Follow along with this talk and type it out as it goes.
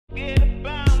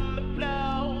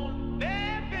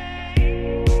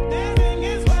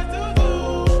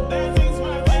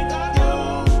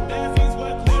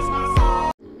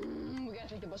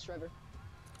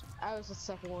I was the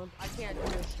second one. I can't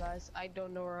do this, guys. I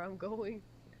don't know where I'm going.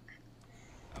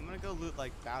 I'm gonna go loot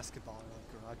like basketball or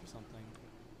like garage or something.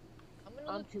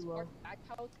 I'm loot too low. Back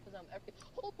house because I'm every.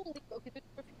 Holy, okay, there's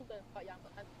more people than. But yeah, I'm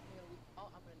gonna loot. Oh,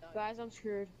 I'm gonna die. Guys, I'm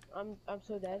screwed. I'm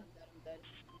so dead. I'm dead.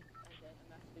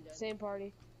 I'm actually dead. Same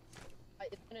party.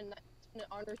 It's been an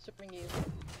honor serving you.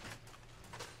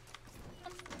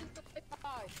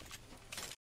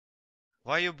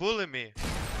 Why you bully me?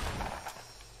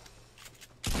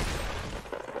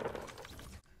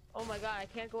 Oh my god, I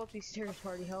can't go up these stairs,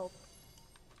 party help.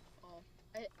 Oh,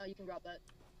 you can grab that.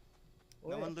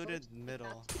 No one looted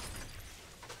middle.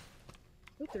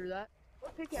 Who threw that?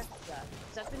 What pickaxe is that?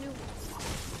 Is that the new?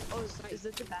 Oh, is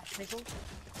it the bicycle?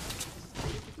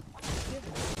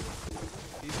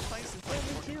 These playing since like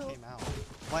Fortnite came out.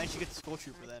 Why didn't you get the Skull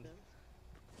Trooper then?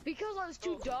 Because I was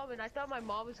too dumb and I thought my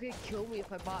mom was gonna kill me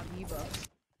if I bought V-Bucks.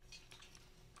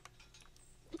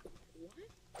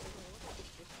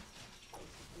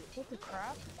 What the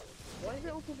crap? Why is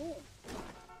it open here?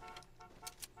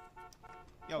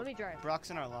 Yo, let me drive. Brock's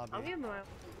in our lobby. I'm giving my.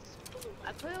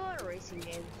 I play a lot of racing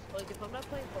games. Like if I'm not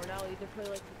playing Fortnite, I'll either play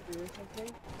like the 3 or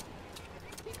something.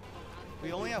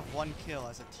 We only have 1 kill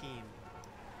as a team.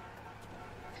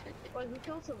 Wait, who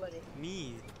killed somebody?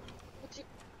 Me.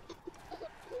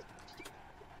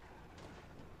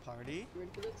 Party?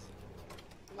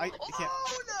 I can't.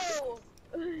 Oh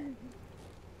no!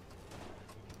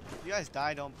 You guys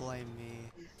die, don't blame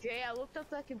me. Jay, I looked up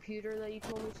that computer that you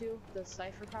told me to, the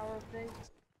cipher power thing.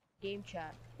 Game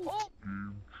chat. Oh!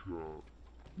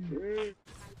 They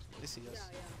see us.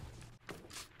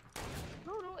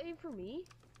 No, don't aim for me.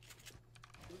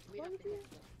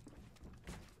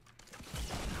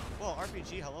 Whoa,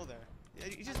 RPG, hello there. Yeah,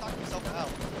 you just knocked yourself out.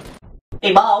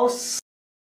 Hey, boss!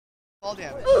 Fall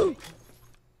damage.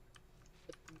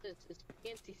 This is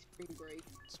fancy spring break.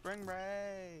 Spring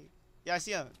break. Yeah, I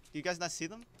see him. Do you guys not see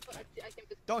them? I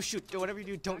Don't shoot. Do whatever you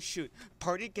do, don't shoot.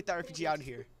 Party, get that RPG out of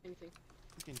here. Anything.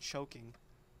 Freaking choking.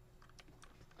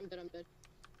 I'm dead.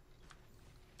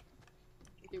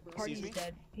 Party's Excuse me?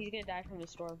 dead. He's gonna die from the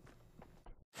storm.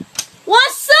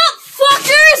 What's up,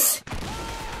 fuckers?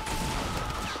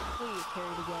 Oh, you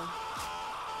carried again.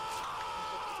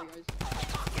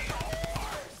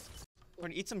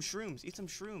 Party, eat some shrooms. Eat some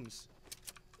shrooms.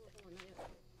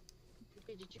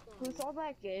 Who saw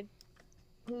that, Gabe?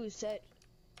 Who said?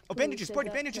 Oh, bandages.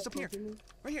 Party, bandages up here.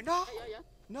 Right here. No. Yeah.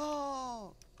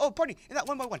 No. Oh, party. In that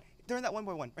 1x1. They're in that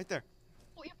 1x1. Right there.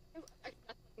 Oh, yeah.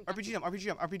 RPG them. RPG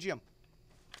them. RPG them.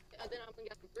 Then I'm gonna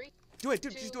get 3. Do it,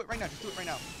 dude. Just do it right now. Just do it right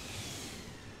now.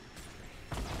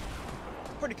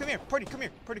 Party, come here. Party, come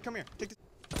here. Party, come here. Take this.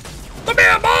 Come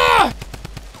here, boy!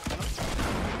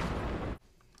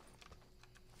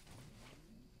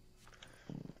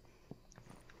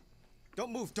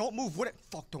 Don't move. Don't move. What?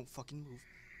 Fuck! Don't fucking move.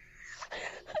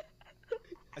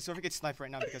 I swear if I get sniped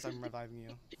right now because I'm reviving you.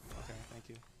 Okay, thank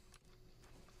you.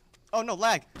 Oh no,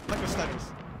 lag. Micro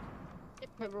stutters.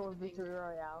 Everyone victory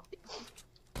royale.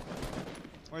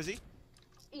 Where is he?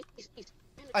 East.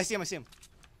 I see him. I see him.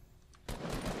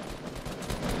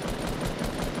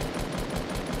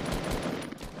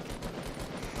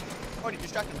 Party,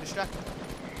 distract him. Distract him.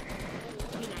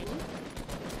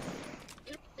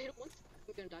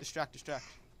 Distract.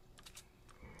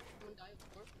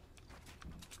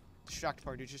 Distract,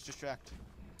 party, just distract.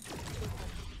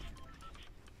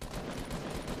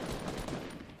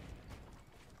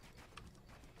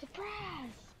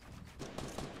 Surprise!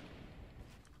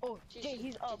 Oh, Jay,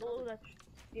 he's up. Oh, that's.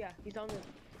 Yeah, he's on the.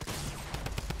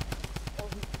 Oh,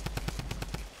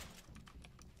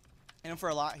 And for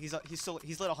a lot, he's lit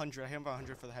 100. I hit him by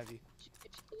 100 for the heavy. I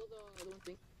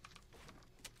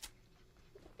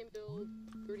can build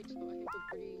 30, so I can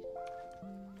build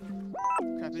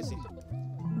 30. Crap, is he?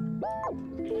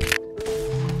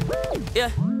 Yeah.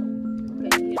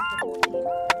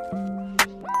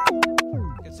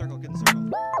 Get in circle.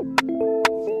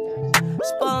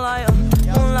 Spotlight,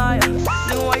 moonlight.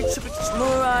 Nigga, why you tripping? Get your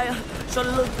Mariah.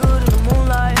 Shawty look good in the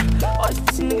moonlight. All these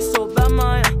pussy niggas so bad,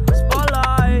 Maya.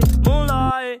 Spotlight,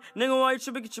 moonlight. Nigga, why you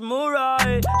tripping? Get your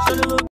Mariah. Shawty look